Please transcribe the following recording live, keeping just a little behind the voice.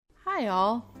Hi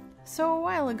all. So a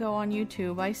while ago on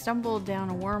YouTube, I stumbled down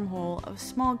a wormhole of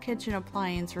small kitchen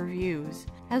appliance reviews.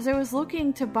 As I was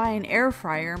looking to buy an air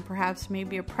fryer and perhaps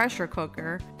maybe a pressure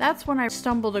cooker, that's when I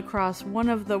stumbled across one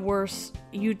of the worst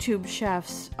YouTube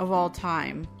chefs of all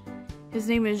time. His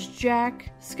name is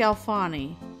Jack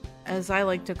Scalfani, as I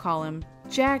like to call him,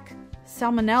 Jack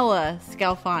Salmonella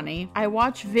Scalfani. I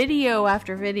watch video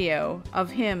after video of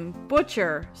him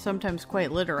butcher, sometimes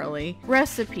quite literally,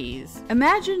 recipes.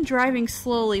 Imagine driving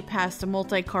slowly past a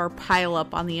multi-car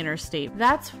pileup on the interstate.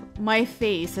 That's my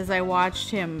face as I watched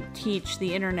him teach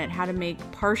the internet how to make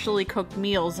partially cooked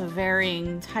meals of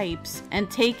varying types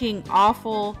and taking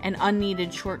awful and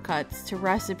unneeded shortcuts to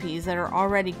recipes that are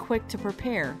already quick to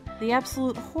prepare. The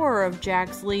absolute horror of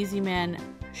Jack's lazy man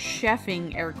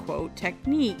chefing, air quote,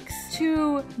 techniques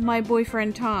to my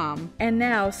boyfriend Tom. And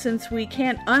now, since we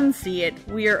can't unsee it,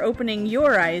 we are opening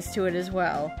your eyes to it as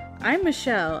well. I'm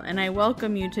Michelle, and I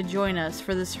welcome you to join us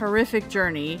for this horrific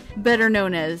journey, better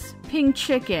known as Pink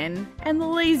Chicken and the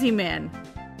Lazy Man.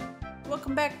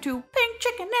 Welcome back to Pink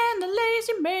Chicken and the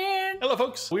Lazy Man. Hello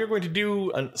folks, we are going to do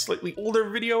a slightly older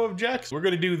video of Jack's. We're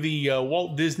going to do the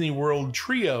Walt Disney World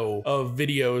trio of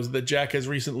videos that Jack has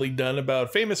recently done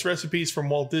about famous recipes from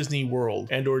Walt Disney World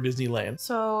and or Disneyland.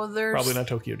 So there's probably not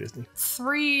Tokyo Disney.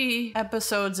 3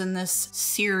 episodes in this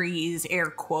series, air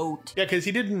quote. Yeah, because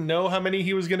he didn't know how many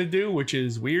he was going to do, which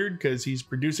is weird because he's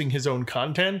producing his own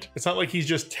content. It's not like he's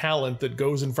just talent that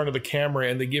goes in front of the camera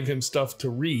and they give him stuff to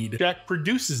read. Jack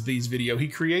produces these videos. He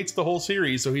creates the whole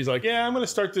series, so he's like, yeah, I'm gonna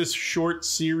start this short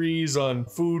series on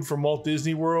food from Walt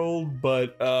Disney World,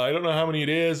 but I don't know how many it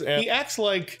is. And he acts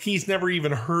like he's never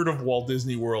even heard of Walt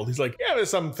Disney World. He's like, yeah, there's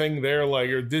something there,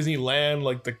 like, or Disneyland,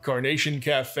 like the Carnation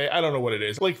Cafe, I don't know what it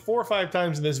is, like 4 or 5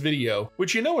 times in this video,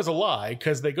 which you know is a lie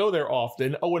because they go there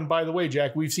often. Oh, and by the way,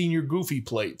 Jack, we've seen your Goofy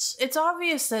plates. It's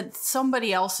obvious that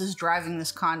somebody else is driving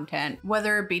this content,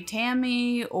 whether it be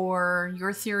Tammy or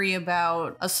your theory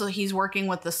about so he's working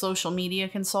with the social media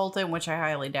consultant, which I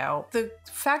highly doubt. The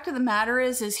fact of the matter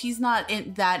is he's not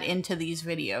that into these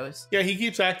videos. Yeah, he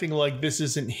keeps acting like this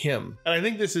isn't him. And I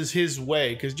think this is his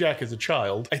way, because Jack is a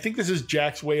child. I think this is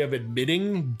Jack's way of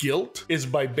admitting guilt, is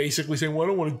by basically saying, well, I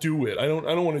don't want to do it. I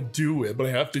don't want to do it, but I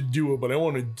have to do it, but I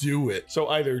want to do it. So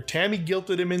either Tammy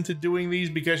guilted him into doing these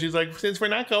because she's like, since we're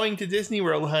not going to Disney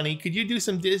World, honey, could you do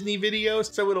some Disney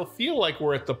videos so it'll feel like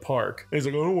we're at the park? And he's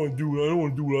like, I don't want to do it. I don't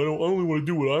want to do it. I only want to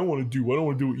do what I want to do. I don't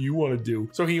want to do what you want to do.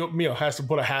 So he, has to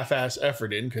put a half-ass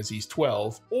effort in because he's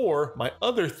 12. Or my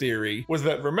other theory was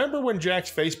that, remember when Jack's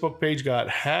Facebook page got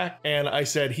hacked and I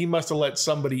said he must have let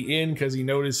somebody in because he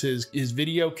noticed his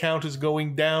video count is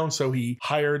going down, so he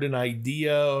hired an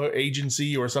idea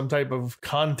agency or some type of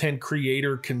content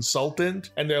creator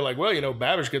consultant, and they're like, well,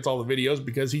 Babish gets all the videos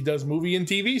because he does movie and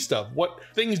TV stuff. What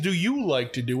things do you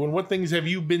like to do and what things have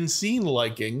you been seen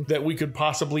liking that we could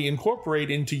possibly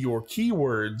incorporate into your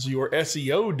keywords, your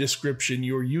SEO description,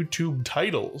 your YouTube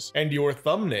titles, and your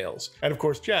thumbnails? And of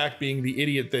course, Jack, being the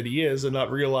idiot that he is and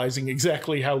not realizing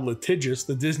exactly how litigious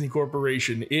the Disney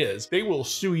Corporation is, they will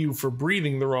sue you for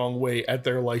breathing the wrong way at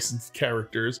their licensed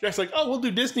characters. Jack's like, oh, we'll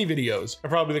do Disney videos. And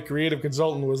probably the creative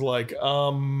consultant was like,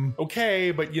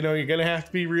 okay, but you're gonna have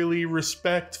to be really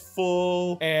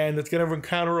respectful and it's gonna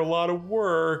encounter a lot of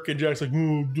work. And Jack's like,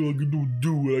 oh, do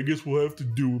it. I guess we'll have to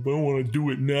do it, but I don't want to do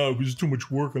it now because it's too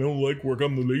much work. I don't like work.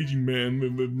 I'm the lazy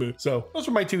man. So those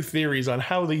are my 2 theories on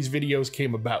how these videos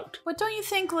came about. But don't you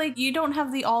think, like, you don't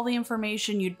have all the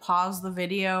information, you'd pause the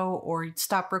video or you'd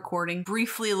stop recording,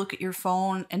 briefly look at your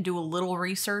phone and do a little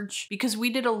research? Because we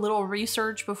did a little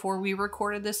research before we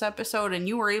recorded this episode and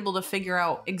you were able to figure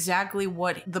out exactly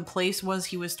what the place was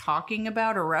he was talking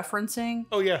about or referencing.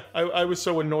 Oh yeah, I was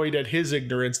so annoyed at his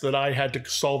ignorance that I had to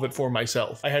solve it for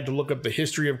myself. I had to look up the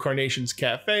history of Carnation's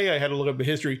Cafe. I had to look up the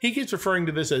history. He keeps referring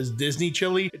to this as Disney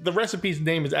chili. The recipe's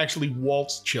name is actually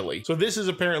Walt's chili. So this is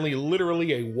apparently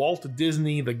literally a Walt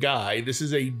Disney the guy. This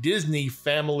is a Disney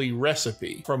family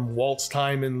recipe from Walt's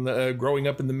time in growing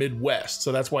up in the Midwest.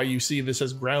 So that's why you see this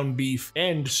as ground beef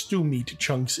and stew meat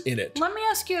chunks in it. Let me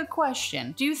ask you a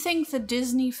question. Do you think the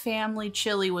Disney family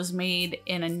chili was made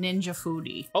in a Ninja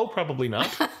Foodie? Oh, probably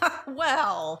not.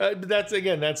 Well,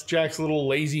 that's Jack's little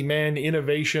lazy man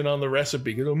innovation on the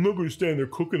recipe. Because I'm not going to stand there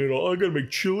cooking it all. I got to make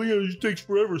chili and it just takes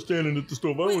forever standing at the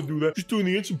stove. I don't want to do that. Just doing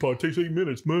the Instant Pot takes 8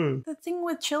 minutes, man. The thing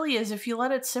with chili is if you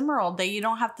let it simmer all day, you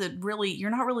don't have to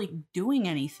you're not really doing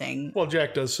anything. Well,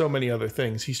 Jack does so many other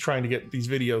things. He's trying to get these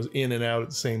videos in and out at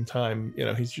the same time.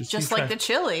 He's like the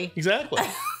chili. Exactly.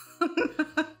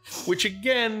 which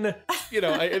again,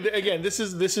 again, this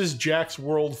is Jack's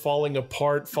world falling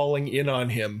apart, falling in on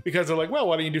him, because they're like, well,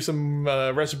 why don't you do some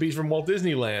recipes from Walt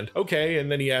Disneyland? Okay.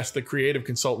 And then he asked the creative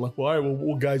consultant, like,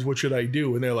 well, guys, what should I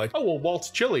do? And they're like, oh, well, Walt's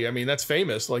chili. I mean, that's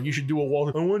famous. Like, you should do a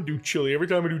Walt. I want to do chili. Every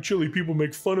time I do chili, people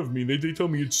make fun of me. They tell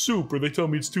me it's soup, or they tell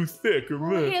me it's too thick. Or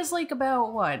well, he has like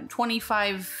about,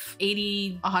 25,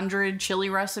 80, 100 chili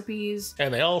recipes.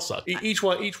 And they all suck. Each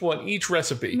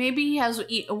recipe. Maybe he has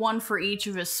one for each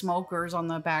of his smokers on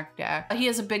the back deck. He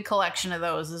has a big collection of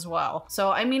those as well.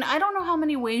 So, I mean, I don't know how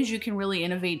many ways you can really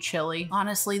innovate chili.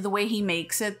 Honestly, the way he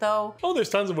makes it, though. Oh, there's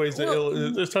tons of ways to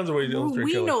illustrate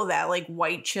we chili. know that, like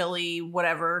white chili,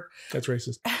 whatever. That's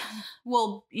racist.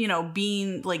 Well,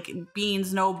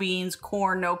 beans, no beans,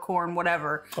 corn, no corn,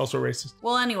 whatever. Also racist.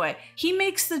 Well, anyway, he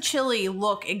makes the chili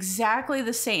look exactly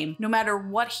the same. No matter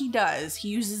what he does, he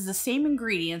uses the same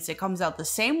ingredients. It comes out the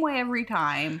same way every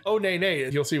time. Oh, nay.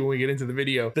 You'll see when we get into the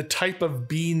video, the type of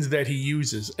beans that he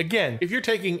uses. Again, if you're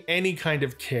taking any kind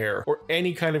of care or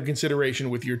any kind of consideration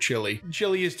with your chili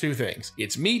is two things.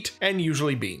 It's meat and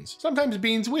usually beans. Sometimes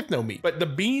beans with no meat. But the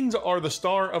beans are the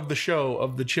star of the show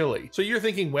of the chili. So you're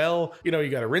thinking, well, you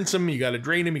got to rinse them, you got to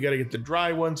drain them, you got to get the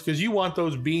dry ones, because you want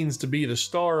those beans to be the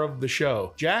star of the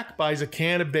show. Jack buys a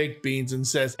can of baked beans and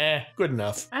says, good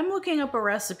enough. I'm looking up a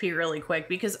recipe really quick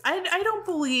because I don't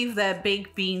believe that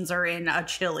baked beans are in a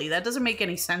chili. That doesn't make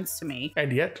any sense to me.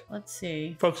 And yet, let's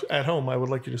see. Folks at home, I would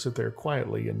like you to sit there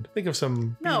quietly and think of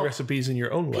some bean recipes in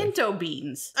your own life. Pinto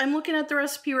beans. I'm looking at the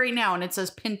recipe right now and it says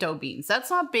pinto beans. That's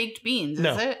not baked beans,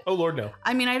 is it? Oh, Lord, no.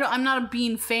 I mean, I'm not a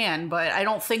bean fan, but I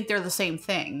don't think they're the same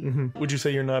thing. Mm-hmm. Would you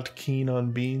say you're not keen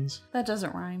on beans? That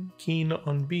doesn't rhyme. Keen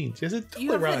on beans. Yes, it totally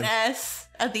You have rhymes. an S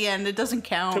at the end. It doesn't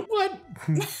count. What?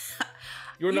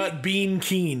 You're not bean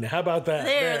keen. How about that?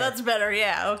 There, that's better.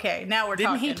 Yeah, okay. Now we're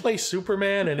talking. Didn't he play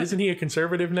Superman, and isn't he a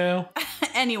conservative now?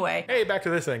 Anyway. Hey, back to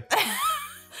this thing.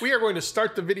 We are going to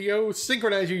start the video.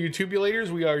 Synchronize your YouTubulators.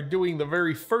 We are doing the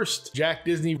very first Jack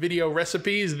Disney video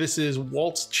recipes. This is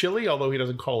Walt's chili, although he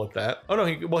doesn't call it that. Oh no,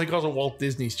 he calls it Walt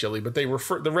Disney's chili, but the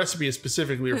recipe is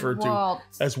specifically referred to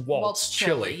as Walt's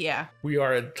chili. Yeah. We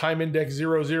are at time index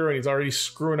 00, and he's already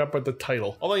screwing up with the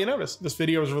title. Although you notice, this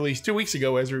video was released 2 weeks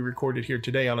ago as we recorded here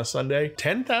today on a Sunday.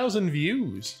 10,000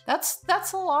 views.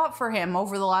 That's a lot for him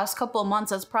over the last couple of months.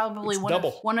 That's probably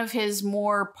one of his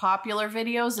more popular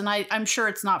videos, and I'm sure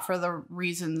it's not for the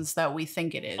reasons that we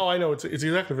think it is. Oh, I know. It's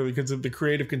exactly because the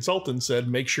creative consultant said,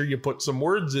 make sure you put some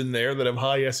words in there that have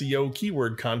high SEO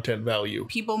keyword content value.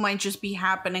 People might just be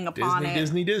happening upon it.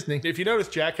 Disney. If you notice,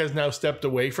 Jack has now stepped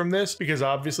away from this because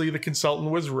obviously the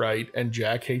consultant was right and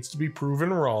Jack hates to be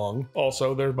proven wrong.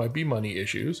 Also, there might be money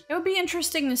issues. It would be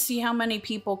interesting to see how many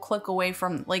people click away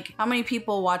from, like, how many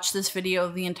people watch this video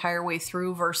the entire way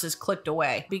through versus clicked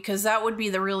away, because that would be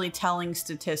the really telling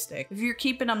statistic. If you're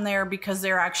keeping them there because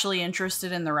they're actually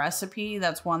interested in the recipe,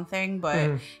 that's one thing,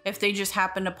 but if they just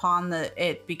happened upon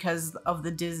it because of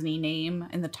the Disney name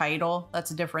in the title,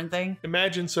 that's a different thing.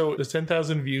 Imagine, so there's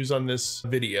 10,000 views on this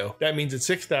video. That means that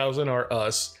 6,000 are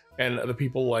us and the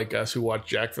people like us who watch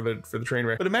Jack for the train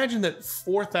wreck. But imagine that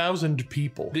 4,000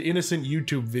 people, the innocent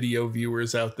YouTube video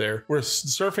viewers out there, were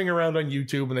surfing around on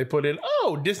YouTube and they put in,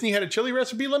 oh, Disney had a chili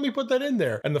recipe, let me put that in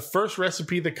there. And the first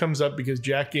recipe that comes up, because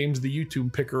Jack games the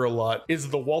YouTube picker a lot, is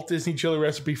the Walt Disney chili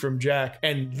recipe from Jack.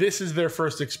 And this is their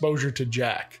first exposure to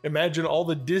Jack. Imagine all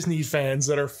the Disney fans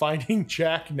that are finding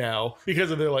Jack now because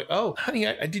they're like, oh, honey,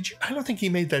 I don't think he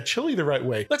made that chili the right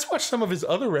way. Let's watch some of his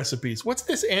other recipes. What's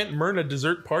this Aunt Myrna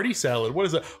dessert party salad? What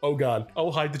is it? Oh God.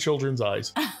 Oh, hide the children's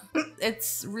eyes.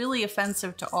 It's really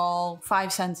offensive to all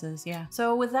 5 senses. Yeah.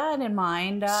 So with that in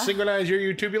mind, synchronize your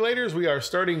YouTubulators. We are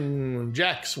starting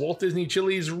Jack's Walt Disney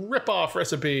Chili's ripoff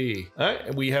recipe. All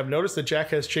right. We have noticed that Jack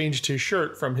has changed his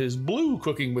shirt from his blue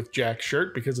Cooking with Jack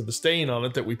shirt because of the stain on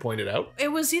it that we pointed out.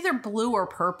 It was either blue or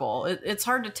purple. It's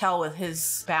hard to tell with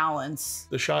his balance.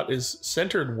 The shot is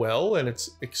centered well and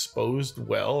it's exposed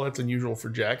well. That's unusual for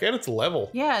Jack, and it's level.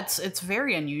 Yeah, it's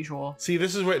very unusual. See,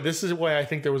 this is why I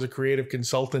think there was a creative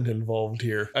consultant involved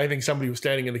here. I think somebody was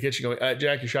standing in the kitchen going,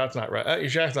 Jack, your shot's not right. Your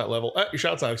shot's not level. Your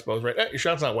shot's not exposed right. Your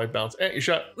shot's not white balance. Your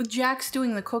shot. Jack's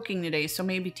doing the cooking today, so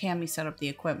maybe Tammy set up the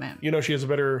equipment. You know, she has a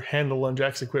better handle on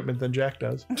Jack's equipment than Jack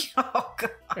does. Oh,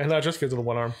 God. And not just because of the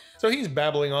one arm. So he's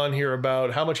babbling on here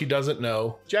about how much he doesn't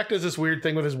know. Jack does this weird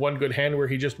thing with his one good hand where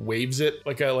he just waves it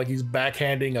like he's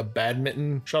backhanding a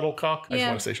badminton shuttlecock. I just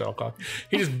want to say shuttlecock.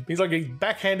 He's like he's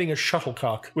backhanding a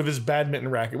shuttlecock with his badminton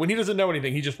racket. When he doesn't know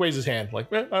anything, he just waves his hand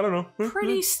like, I don't know.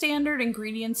 Pretty standard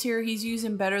ingredients here. He's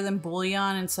using better than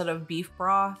bouillon instead of beef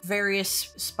broth.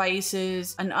 Various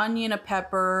spices, an onion, a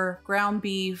pepper, ground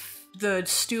beef, the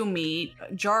stew meat,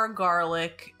 jar of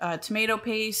garlic, tomato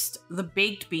paste, the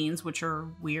baked beans, which are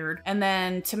weird, and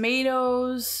then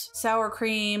tomatoes, sour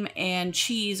cream, and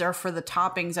cheese are for the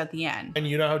toppings at the end. And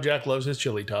you know how Jack loves his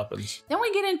chili toppings. Then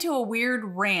we get into a weird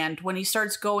rant when he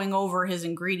starts going over his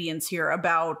ingredients here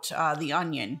about the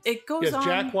onion. It goes on.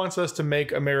 Jack wants us to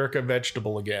make America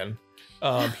vegetable again.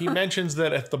 He mentions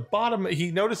that at the bottom,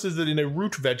 he notices that in a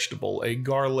root vegetable, a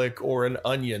garlic or an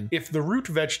onion, if the root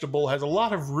vegetable has a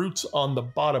lot of roots on the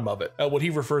bottom of it, what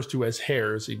he refers to as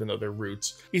hairs, even though they're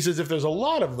roots, he says if there's a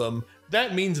lot of them,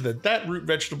 that means that that root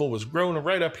vegetable was grown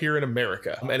right up here in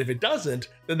America. And if it doesn't,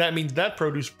 then that means that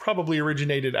produce probably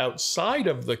originated outside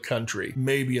of the country,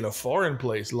 maybe in a foreign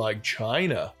place like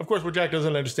China. Of course, what Jack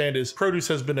doesn't understand is produce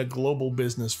has been a global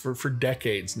business for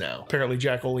decades now. Apparently,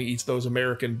 Jack only eats those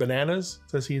American bananas.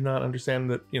 Does he not understand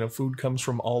that, you know, food comes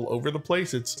from all over the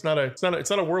place? It's not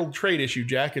a world trade issue,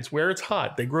 Jack. It's where it's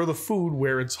hot. They grow the food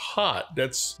where it's hot.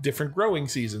 That's different growing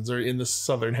seasons or in the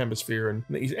southern hemisphere and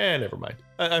the east. Never mind.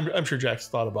 I'm sure Jack's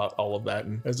thought about all of that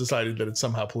and has decided that it's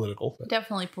somehow political.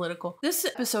 Definitely political. This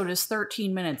episode is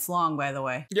 13 minutes long, by the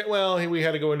way. Yeah, well, we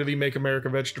had to go into the Make America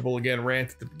Vegetable Again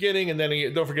rant at the beginning, and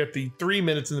then don't forget the 3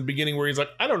 minutes in the beginning where he's like,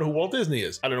 I don't know who Walt Disney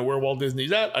is. I don't know where Walt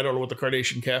Disney's at. I don't know what the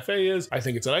Carnation Cafe is. I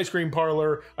think it's an ice cream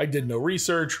parlor. I did no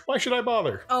research. Why should I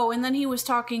bother? Oh, and then he was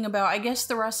talking about, I guess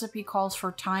the recipe calls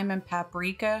for thyme and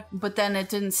paprika, but then it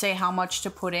didn't say how much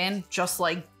to put in, just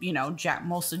like, you know,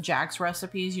 most of Jack's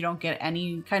recipes. You don't get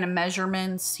any kind of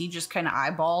measurements. He just kind of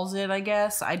eyeballs it, I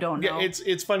guess. I don't know. Yeah,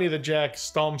 it's funny that Jack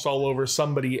stomps all over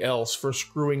somebody else for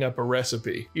screwing up a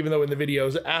recipe. Even though in the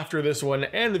videos after this one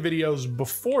and the videos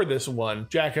before this one,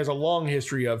 Jack has a long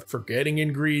history of forgetting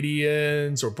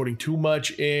ingredients or putting too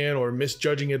much in or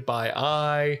misjudging it by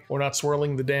eye or not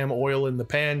swirling the damn oil in the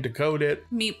pan to coat it.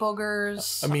 Meat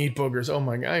boogers. Meat boogers. Oh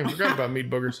my God, I forgot about meat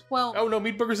boogers. Well, oh no,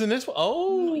 meat boogers in this one.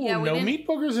 Oh, yeah, no meat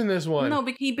boogers in this one. No,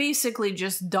 but he basically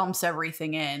just dumps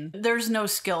everything in. There's no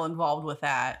skill involved with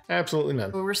that. Absolutely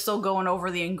none. But we're still going over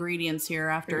the ingredients here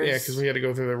after. Yeah, because we had to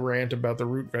go through the rant about the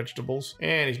root vegetables.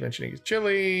 And he's mentioning his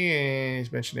chili, and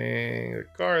he's mentioning the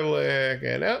garlic,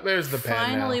 and there's the pan.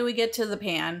 Finally, we get to the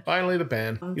pan. Finally, the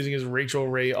pan. Using his Rachel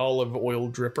Ray olive oil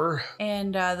dripper.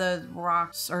 And the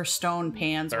rocks or stone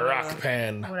pans. The rock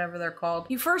pan. Whatever they're called.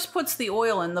 He first puts the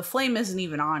oil in. The flame isn't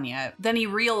even on yet. Then he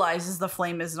realizes the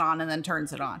flame isn't on and then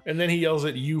turns it on. And then he yells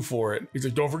at you for it. He's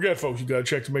like, don't forget, folks, you gotta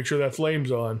check to make sure that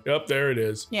flame's on. Yep, there it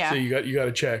is. Yeah. So you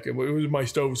gotta check. It was my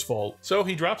stove's fault. So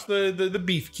he drops the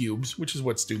beef cubes, which is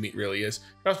what stew meat really is.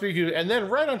 Drops beef cubes, and then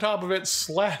right on top of it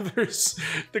slathers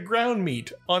the ground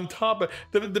meat on top of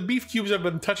the beef cubes. Have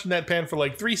been touching that pan for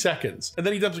like 3 seconds, and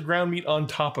then he dumps the ground meat on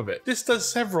top of it. This does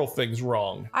several things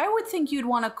wrong. I would think you'd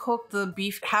want to cook the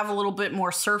beef, have a little bit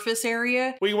more surface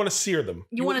area. Well, you want to sear them.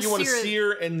 You want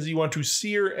to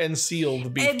sear and seal the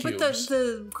beef cubes. But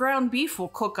the ground beef will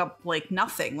cook up like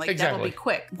nothing. Like exactly. That'll be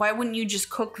quick. Why wouldn't you just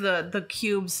cook the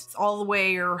cubes all the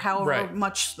way or however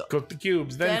much? Cook the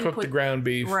cubes, then cook the ground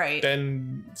beef, right?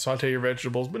 Then saute your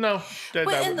vegetables. But no,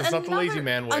 that's not the lazy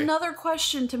man way. Another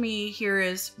question to me here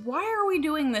is, why are we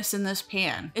doing this in this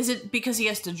pan? Is it because he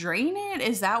has to drain it?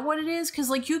 Is that what it is? Because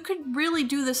like you could really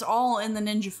do this all in the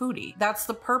Ninja Foodi. That's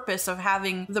the purpose of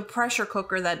having the pressure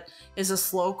cooker that is a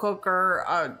slow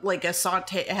cooker, like a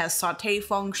saute. It has saute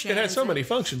functions. It has so many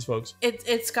functions, folks.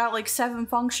 It's got like 7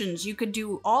 functions. You could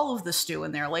do all of the stew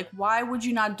in there. Like, why would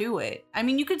you not do it? I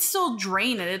mean, you could still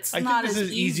drain it. It's not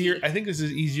as easy. I think this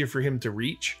is easier for him to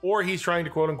reach, or he's trying to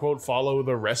quote unquote follow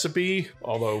the recipe.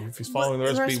 Although if he's following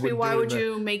the recipe, why would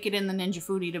you make it in the Ninja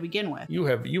Foodi to begin with? You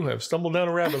have stumbled down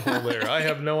a rabbit hole there. I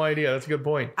have no idea. That's a good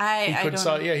point.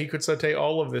 He could saute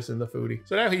all of this in the Foodi.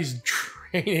 So now he's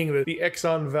draining the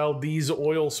Exxon Valdez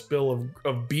oil spill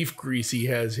of beef grease he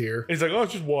has here. And he's like, oh,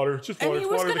 it's just water. It's just water. It's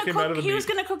water that came out of the beef. He was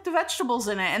going to cook the vegetables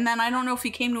in it. And then I don't know if he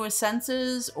came to his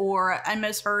senses or I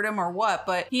misheard him or what,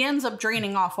 but he ends up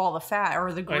draining off all the fat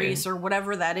or the grease or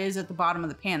whatever that is at the bottom of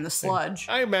the pan, the sludge.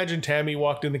 I imagine Tammy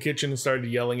walked in the kitchen and started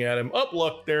yelling at him. Oh,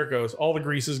 look, there it goes. All the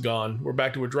grease is gone. We're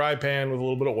back to a dry pan with a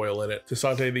little bit of oil in it to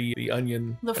saute the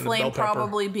onion. The flame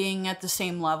probably being at the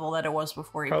same level that it was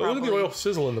before. Look at the oil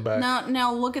sizzle in the back.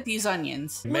 Now look at these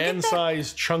onions.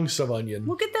 Man-sized chunks of onion.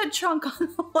 Look at that chunk on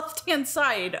the left-hand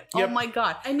side. Yep. Oh my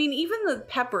God. I mean, even the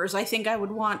peppers, I think I would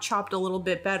want chopped a little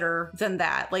bit better than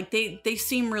that. Like they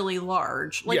seem really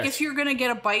large. Like if you're gonna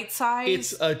get a bite size,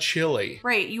 it's a chili.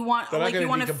 Right. You want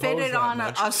to fit it on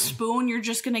a spoon. You're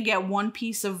just gonna get one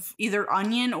piece of either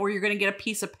onion or you're gonna get a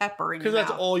piece of pepper in your mouth. Because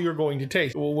that's all you're going to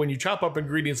taste. Well, when you chop up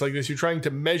ingredients like this, you're trying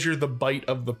to measure the bite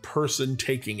of the person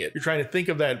taking it. You're trying to think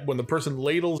of that when the person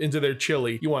ladles into their chili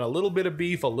chili, you want a little bit of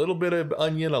beef, a little bit of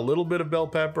onion, a little bit of bell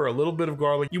pepper, a little bit of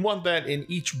garlic. You want that in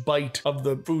each bite of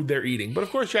the food they're eating. But of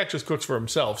course, Jack just cooks for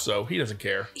himself, so he doesn't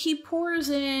care. He pours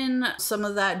in some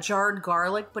of that jarred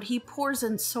garlic, but he pours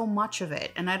in so much of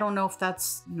it, and I don't know if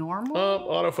that's normal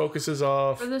Autofocus is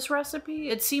off. for this recipe.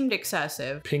 It seemed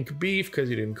excessive. Pink beef because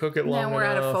you didn't cook it long enough. Now we're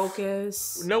out of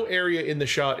focus. No area in the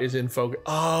shot is in focus.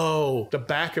 Oh, the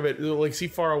back of it, like, see,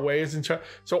 far away is in shot.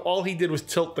 So all he did was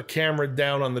tilt the camera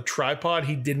down on the tripod.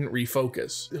 He didn't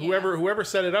refocus. Yeah. Whoever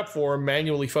set it up for him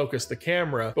manually focused the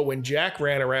camera, but when Jack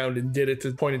ran around and did it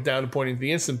to point it down and point it to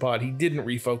the Instant Pot, he didn't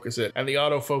refocus it, and the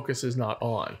autofocus is not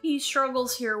on. He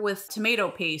struggles here with tomato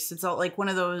paste. It's like one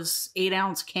of those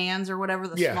 8-ounce cans or whatever,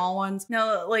 the small ones.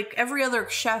 Now, like every other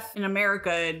chef in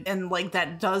America and like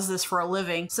that does this for a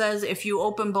living says if you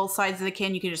open both sides of the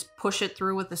can, you can just push it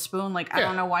through with a spoon. Like, I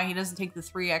don't know why he doesn't take the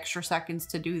 3 extra seconds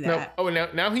to do that.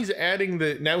 Now he's adding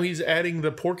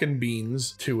the pork and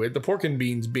beans to it, the pork and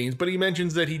beans, but he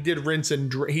mentions that he did rinse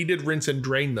and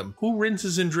drain them. Who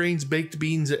rinses and drains baked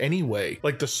beans anyway?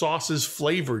 Like, the sauce is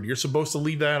flavored. You're supposed to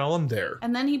leave that on there.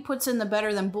 And then he puts in the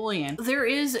better than bouillon. There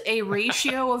is a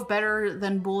ratio of better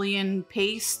than bouillon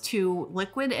paste to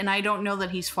liquid, and I don't know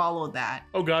that he's followed that.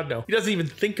 Oh God, no. He doesn't even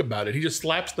think about it. He just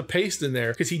slaps the paste in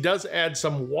there because he does add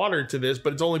some water to this,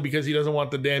 but it's only because he doesn't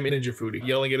want the damn Ninja foodie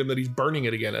yelling at him that he's burning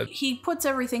it again. He puts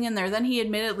everything in there. Then he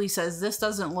admittedly says, this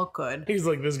doesn't look good. He's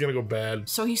like, this is gonna go bad.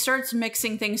 So he starts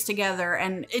mixing things together,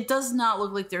 and it does not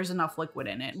look like there's enough liquid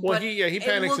in it. Well, he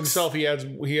panics himself. He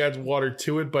adds water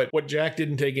to it, but what Jack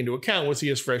didn't take into account was he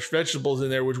has fresh vegetables in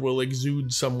there, which will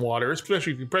exude some water,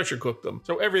 especially if you pressure cook them.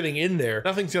 So everything in there,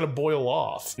 nothing's gonna boil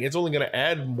off. It's only gonna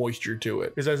add moisture to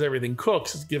it, because as everything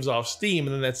cooks, it gives off steam,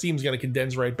 and then that steam's gonna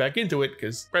condense right back into it,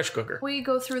 because pressure cooker. We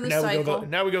go through the cycle.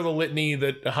 Now we go the litany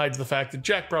that hides the fact that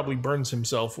Jack probably burns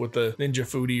himself with the Ninja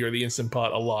foodie or the Instant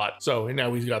Pot a lot. So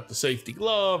now he's got the safety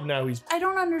glove. Now he's... I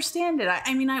don't understand it.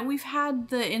 I mean, we've had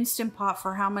the Instant Pot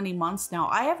for how many months now?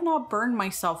 I have not burned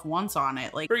myself once on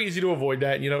it. Like, very easy to avoid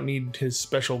that. You don't need his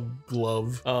special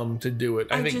glove to do it.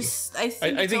 I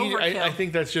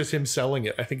think that's just him selling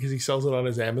it. I think because he sells it on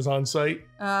his Amazon site.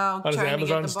 On his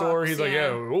Amazon store. He's like,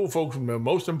 folks,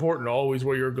 most important, always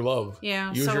wear your glove.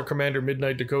 Yeah. Use your Commander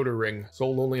Midnight Decoder ring.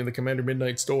 Sold only in the Commander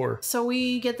Midnight store. So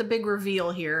we get the big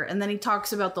reveal here, and then he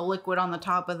talks about the liquid on the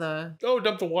top of the...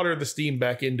 dump the water, the steam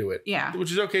back into it. Yeah.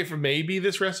 Which is okay for maybe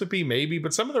this recipe,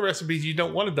 but some of the recipes you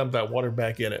don't want to dump that water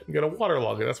back in it. You gotta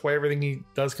waterlog it. That's why everything he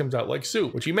does comes out like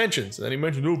soup, which he mentions. And then he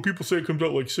mentions, people say it comes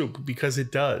out like soup, because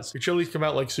it does. Your chilies come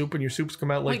out like soup, and your soups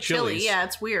come out like chilies. Chili, yeah,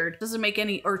 it's weird. Doesn't make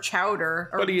any, or chowder,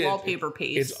 or wallpaper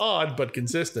paste. It's odd, but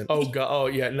consistent. Oh God, oh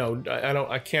yeah, no,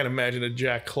 I can't imagine a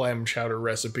Jack clam chowder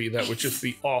recipe. That would just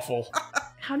be awful.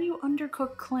 How do you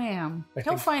undercook clam?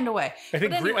 He'll find a way. I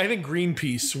think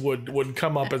Greenpeace would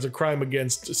come up as a crime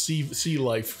against sea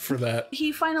life for that.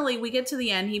 We get to the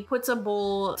end. He puts a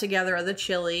bowl together of the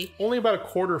chili. Only about a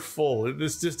quarter full.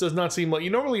 This just does not seem like...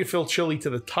 You normally fill chili to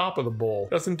the top of the bowl.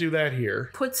 Doesn't do that here.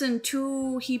 Puts in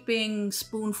 2 heaping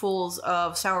spoonfuls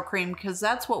of sour cream, because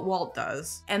that's what Walt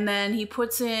does. And then he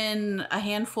puts in a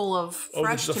handful of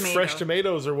fresh tomatoes. The fresh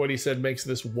tomatoes are what he said makes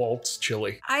this Walt's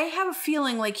chili. I have a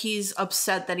feeling like he's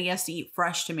upset that he has to eat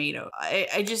fresh tomato.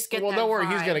 I just get that don't worry,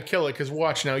 vibe. he's gonna kill it, because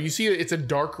watch now. You see it's a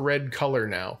dark red color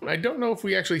now. I don't know if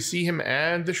we actually see him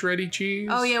add the shredded cheese.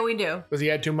 Oh yeah, we do. Does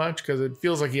he add too much? Because it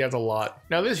feels like he adds a lot.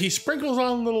 Now he sprinkles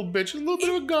on a little bit, just a little bit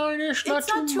of a garnish. It's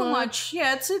not too much.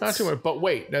 Yeah, it's not too much. But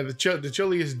wait, now the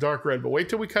chili is dark red. But wait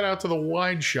till we cut out to the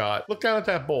wide shot. Look down at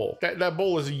that bowl. That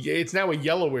bowl it's now a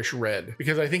yellowish red,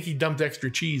 because I think he dumped extra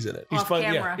cheese in it. Off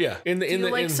camera. Yeah. Do you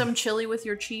like some chili with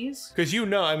your cheese? Because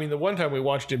the one time we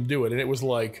watched him do it, and it was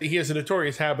like, he has a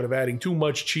notorious habit of adding too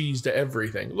much cheese to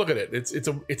everything. Look at it. It's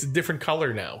a different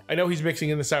color now. I know he's mixing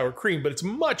in the sour cream, but it's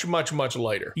much, much, much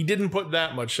lighter. He didn't put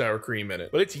that much sour cream in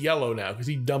it, but it's yellow now because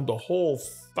he dumped a whole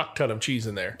fuck ton of cheese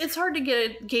in there. It's hard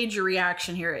to gauge a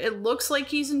reaction here. It looks like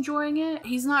he's enjoying it.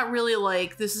 He's not really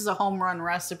like, this is a home run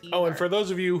recipe. Oh, and for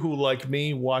those of you who, like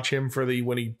me, watch him for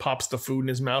when he pops the food in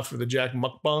his mouth for the Jack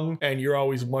mukbang, and you're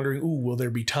always wondering, ooh, will there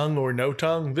be tongue or no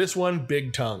tongue? This one,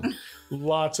 big tongue.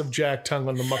 Lots of Jack tongue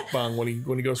on the mukbang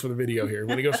when he goes for the video here,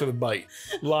 when he goes for the bite.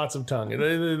 Lots of tongue. And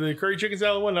the curry chicken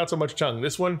salad one, not so much tongue.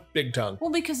 This one, big tongue. Well,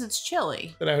 because it's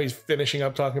chili. And now he's finishing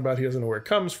up talking about he doesn't know where it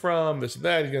comes from, this and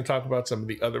that. He's going to talk about some of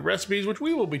the other recipes, which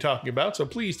we will be talking about. So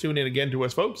please tune in again to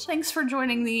us, folks. Thanks for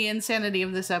joining the insanity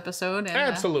of this episode. And,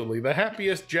 absolutely. The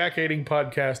happiest Jack-hating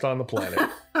podcast on the planet.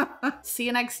 See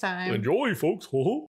you next time. Enjoy, folks.